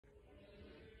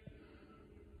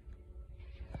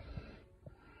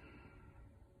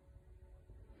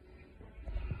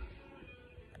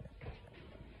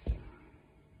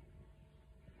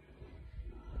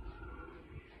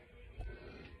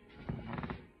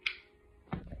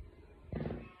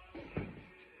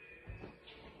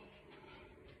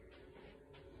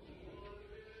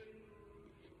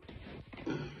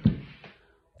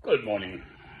Good morning.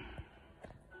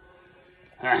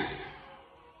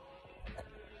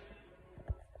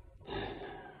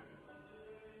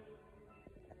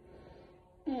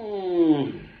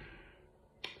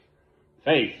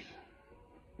 Faith.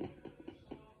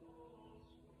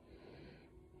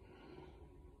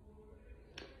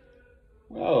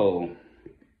 Well,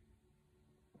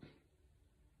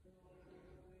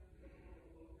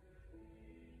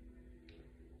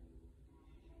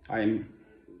 I'm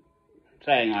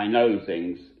saying I know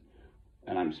things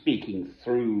and I'm speaking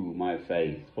through my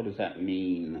faith. What does that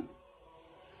mean?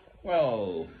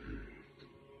 Well,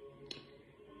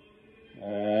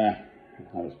 I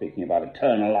was speaking about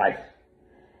eternal life,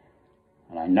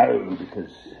 and I know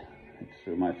because it's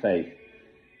through my faith.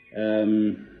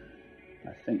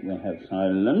 I think we'll have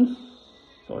silence.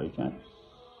 Sorry, chaps.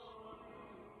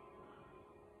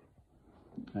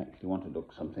 I actually want to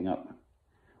look something up.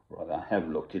 Rather, I have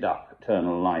looked it up.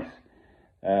 Eternal life.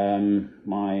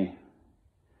 My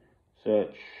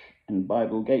search in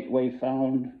Bible Gateway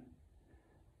found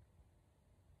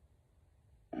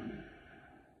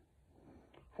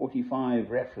 45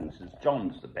 references.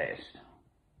 John's the best.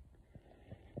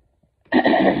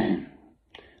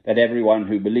 That everyone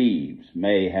who believes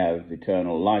may have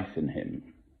eternal life in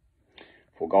him.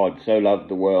 For God so loved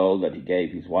the world that he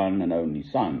gave his one and only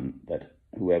Son, that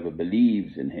whoever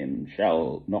believes in him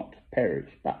shall not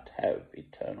perish, but have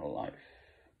eternal life.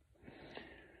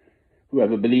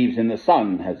 Whoever believes in the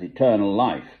Son has eternal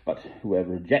life, but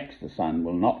whoever rejects the Son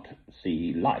will not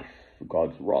see life, for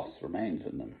God's wrath remains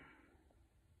in them.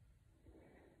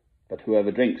 But whoever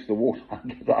drinks the water,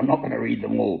 I'm not going to read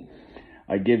them all,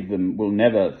 I give them will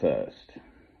never thirst.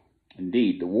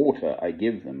 Indeed, the water I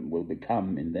give them will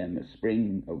become in them a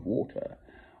spring of water,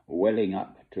 welling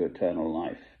up to eternal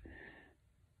life.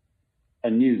 I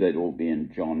knew they'd all be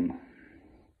in John.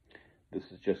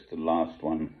 This is just the last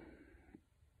one.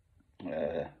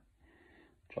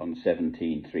 John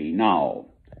 17:3. Now,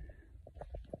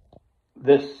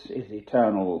 this is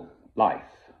eternal life,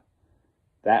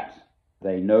 that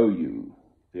they know you,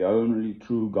 the only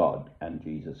true God, and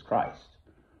Jesus Christ,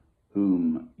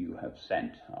 whom you have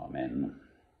sent. Amen.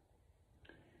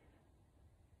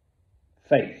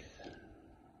 Faith.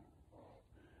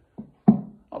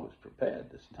 I was prepared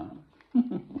this time.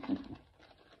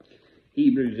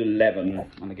 Hebrews 11,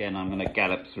 and again I'm going to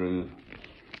gallop through.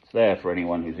 It's there for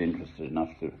anyone who's interested enough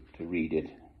to read it.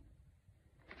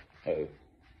 Oh,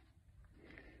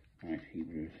 right,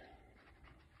 Hebrews.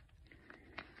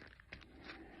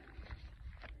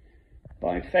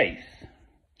 By faith.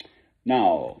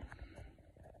 Now,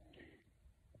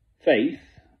 faith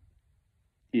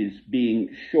is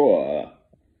being sure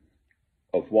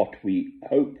of what we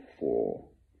hope for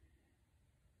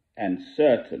and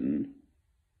certain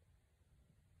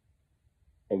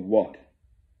of what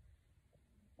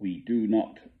we do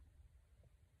not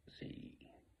see.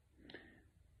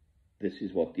 This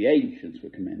is what the ancients were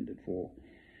commended for.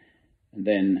 And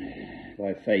then,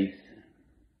 by faith,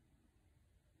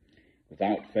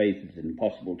 without faith it is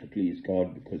impossible to please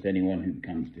God, because anyone who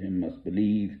comes to him must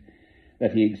believe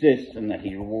that he exists and that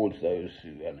he rewards those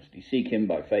who earnestly seek him.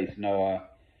 By faith Noah.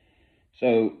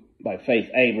 So, by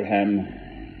faith Abraham.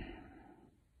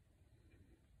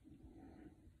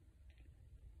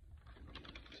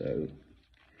 So,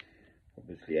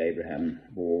 obviously Abraham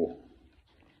bore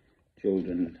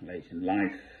children late in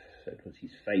life, so it was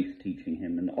his faith teaching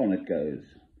him, and on it goes.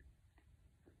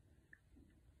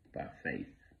 By faith.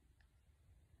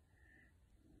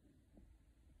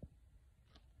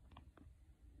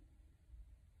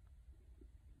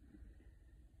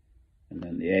 And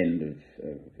then the end of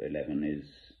 11 is,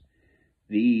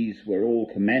 these were all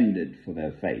commended for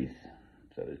their faith.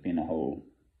 So there's been a whole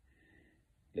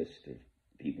list of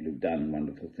people who've done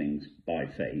wonderful things by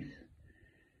faith.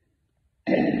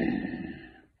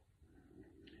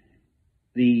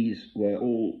 These were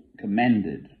all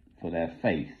commended for their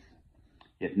faith,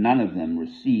 yet none of them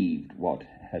received what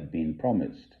had been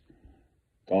promised.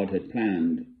 God had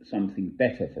planned something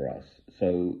better for us,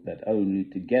 so that only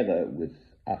together with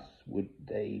us would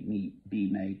they be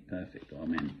made perfect.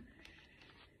 Amen.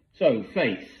 So,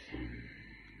 faith.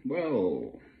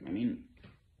 Well, I mean,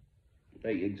 the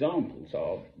examples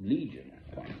are legion,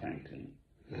 quite frankly.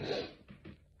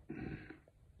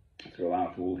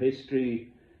 Throughout all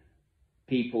history,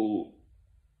 people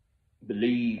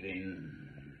believe in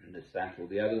this, that, or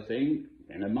the other thing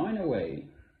in a minor way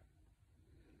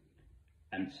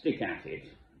and stick at it,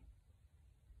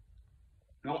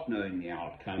 not knowing the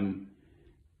outcome,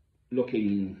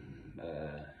 looking,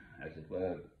 as it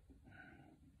were,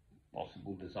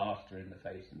 possible disaster in the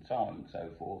face and so on and so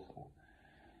forth, or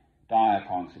dire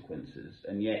consequences,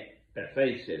 and yet their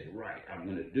faith says, right, I'm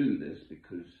going to do this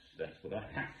because that's what I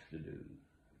have to do.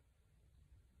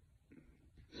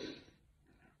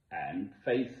 And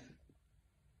faith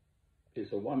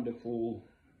is a wonderful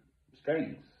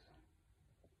strength.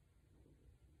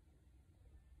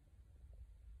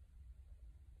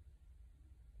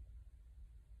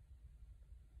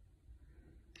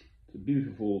 It's a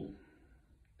beautiful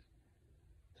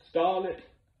starlit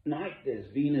night. There's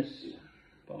Venus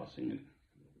passing,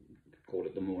 call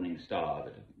it the morning star,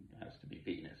 but it has to be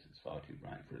Venus, it's far too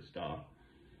bright for a star.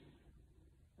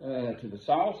 To the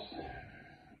south,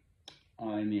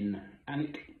 I'm in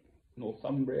Alnwick,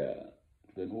 Northumbria,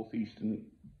 the northeastern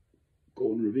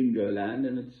corner of Ingoland,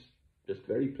 and it's just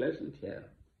very pleasant here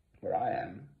where I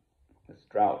am. This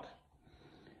drought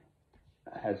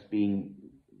has been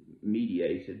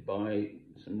mediated by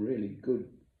some really good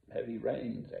heavy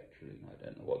rains, actually. I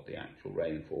don't know what the actual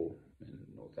rainfall in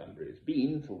Northumbria has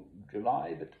been for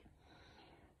July, but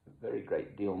a very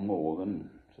great deal more than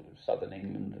sort of southern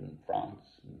England and France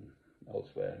and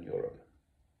elsewhere in Europe.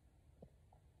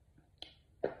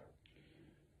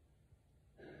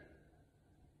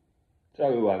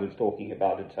 So I was talking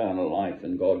about eternal life,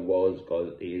 and God was,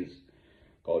 God is,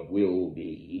 God will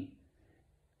be.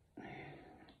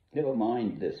 Never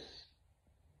mind this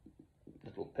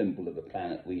little pimple of a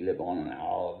planet we live on, and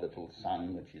our little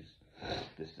sun, which is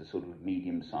just a sort of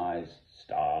medium-sized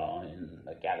star in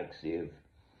a galaxy of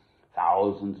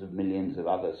thousands of millions of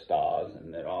other stars,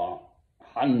 and there are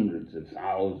hundreds of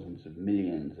thousands of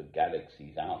millions of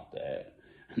galaxies out there,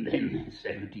 and then there's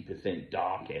 70%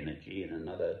 dark energy and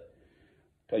another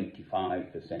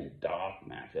 25% dark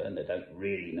matter, and they don't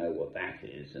really know what that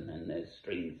is. And then there's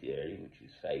string theory, which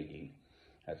is fading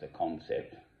as a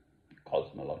concept,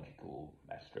 cosmological,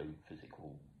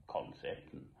 astrophysical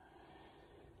concept, and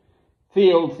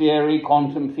field theory,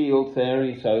 quantum field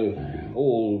theory. So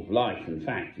all life, in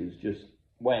fact, is just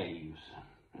waves.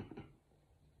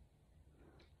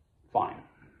 Fine.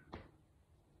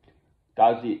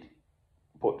 Does it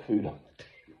put food on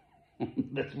the table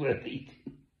that's worth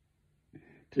eating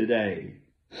today?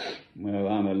 Well,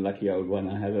 I'm a lucky old one.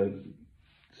 I have a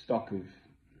stock of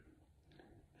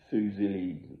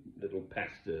fusilli little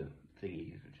pasta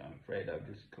thingies, which I'm afraid I've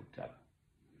just cooked up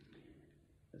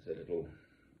as a little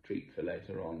treat for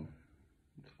later on.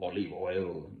 It's olive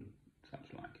oil and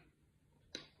such like.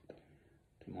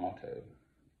 Tomatoes.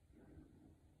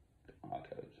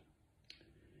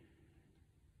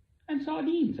 And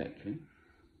sardines, actually.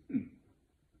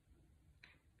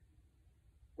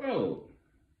 Well,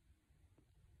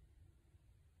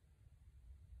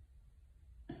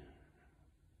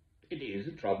 it is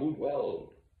a troubled world.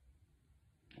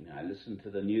 I mean, I listen to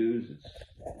the news.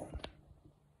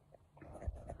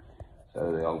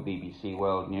 So the old BBC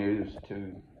World News,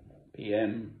 2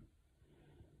 p.m.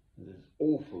 There's this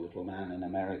awful little man in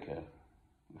America,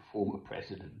 a former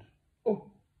president.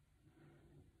 Oh,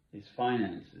 his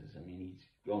finances. I mean, he's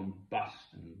gone bust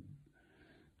and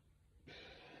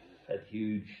had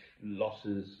huge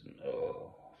losses,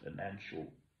 financial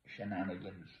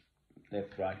shenanigans,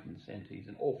 left, right, and centre. He's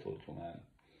an awful little man,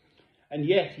 and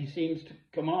yet he seems to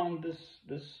command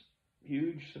this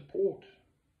huge support.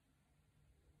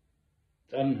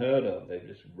 It's unheard of. They've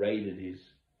just raided his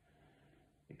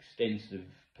extensive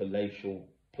palatial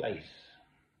place.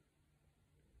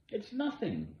 It's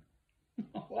nothing.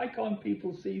 Why can't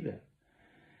people see that?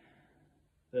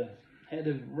 The head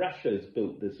of Russia's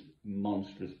built this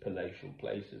monstrous palatial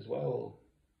place as well.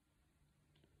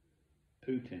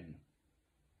 Putin.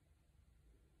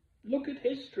 Look at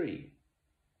history.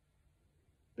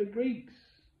 The Greeks.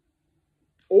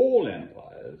 All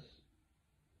empires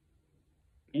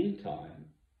in time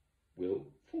will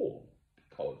fall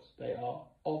because they are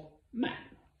of man.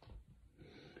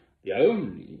 The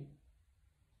only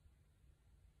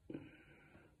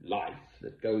life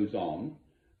that goes on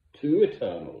to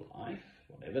eternal life,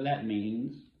 whatever that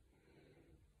means,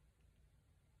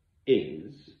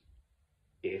 is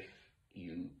if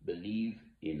you believe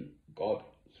in God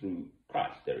through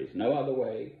Christ. There is no other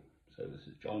way. So this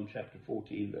is John chapter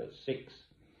 14, verse 6.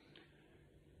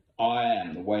 I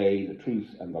am the way, the truth,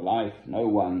 and the life. No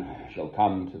one shall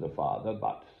come to the Father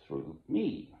but through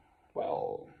me.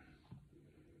 Well,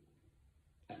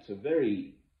 that's a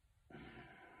very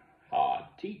hard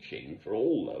teaching for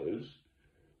all those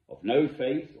of no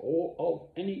faith or of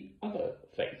any other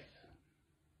faith.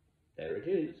 There it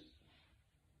is.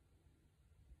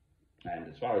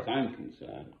 And as far as I'm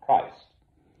concerned, Christ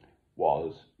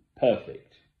was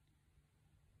perfect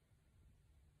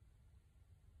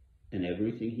in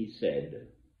everything he said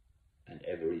and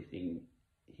everything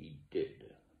he did.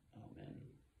 Amen.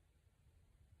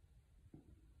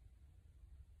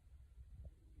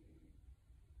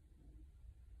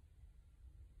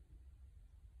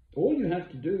 All you have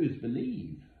to do is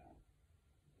believe.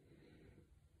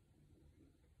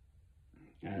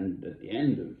 And at the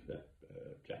end of that,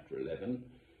 chapter 11,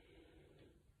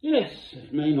 yes,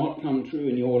 it may not come true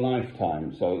in your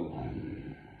lifetime. So,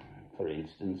 for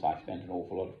instance, I spent an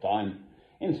awful lot of time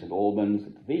in St Albans,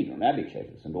 the Cathedral and Abbey Church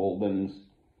of St Albans,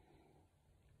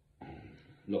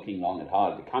 looking long and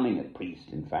hard, becoming a priest,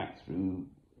 in fact, through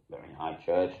very high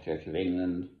church, Church of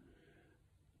England,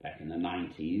 back in the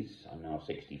 90s. I'm now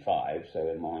 65, so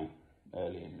in my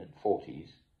early and mid-40s.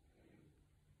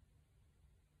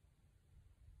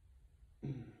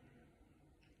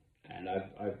 And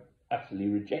I've utterly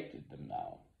rejected them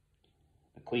now.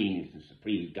 The Queen is the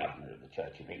supreme governor of the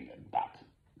Church of England, but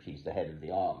she's the head of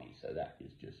the army, so that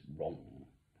is just wrong.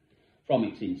 From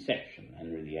its inception,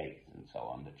 Henry VIII and so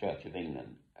on, the Church of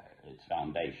England, its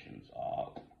foundations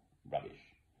are rubbish.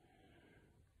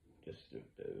 Just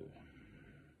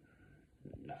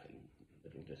nothing.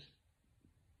 It'll just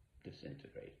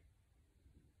disintegrate.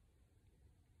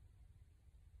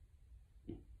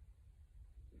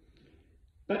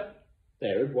 But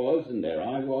there it was, and there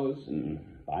I was, and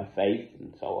by faith,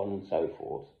 and so on and so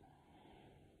forth.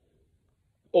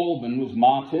 Alban was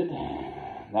martyred.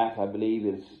 That, I believe,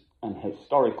 is an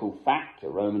historical fact. A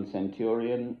Roman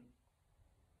centurion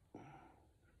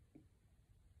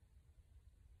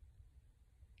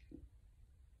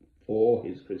for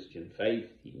his Christian faith.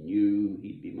 He knew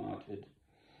he'd be martyred.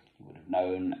 He would have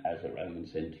known, as a Roman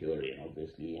centurion,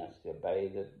 obviously he has to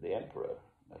obey the emperor,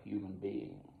 a human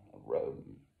being of Rome.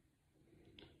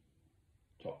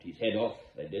 Chopped his head off,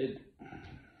 they did.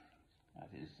 That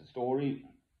is the story,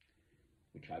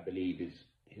 which I believe is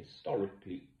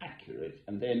historically accurate.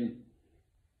 And then,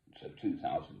 so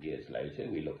 2,000 years later,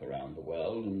 we look around the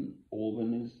world and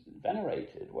Alban is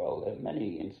venerated. Well, there are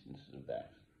many instances of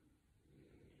that.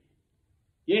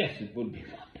 Yes, it would be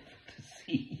wonderful to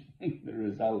see the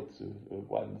results of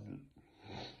one's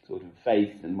sort of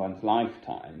faith in one's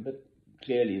lifetime, but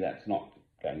clearly that's not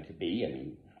going to be. I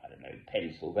mean, I don't know,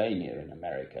 Pennsylvania in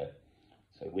America.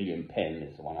 So William Penn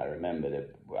is the one I remember. There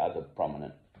were other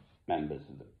prominent members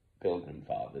of the Pilgrim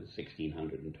Fathers.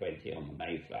 1620 on the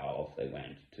Mayflower, off they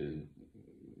went to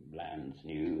lands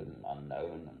new and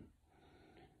unknown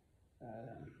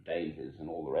and dangers and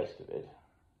all the rest of it.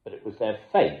 But it was their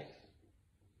faith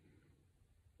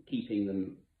keeping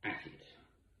them at it.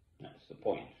 That's the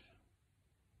point.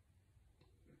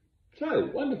 So,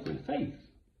 wonderful faith.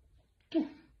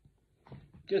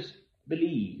 Just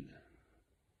believe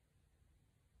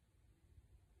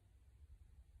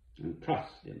and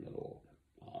trust in the Lord.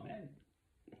 Amen.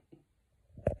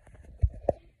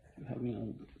 You have me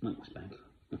old monks back.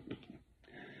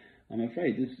 I'm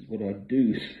afraid this is what I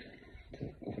do to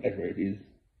whatever it is.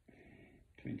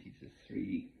 20 to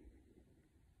 3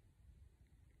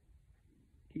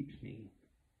 keeps me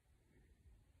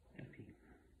happy.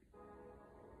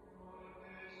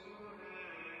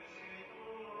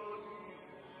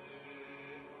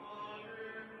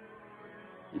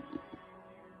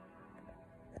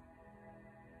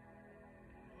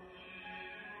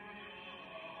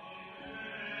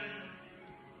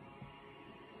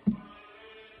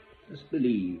 Just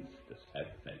believe.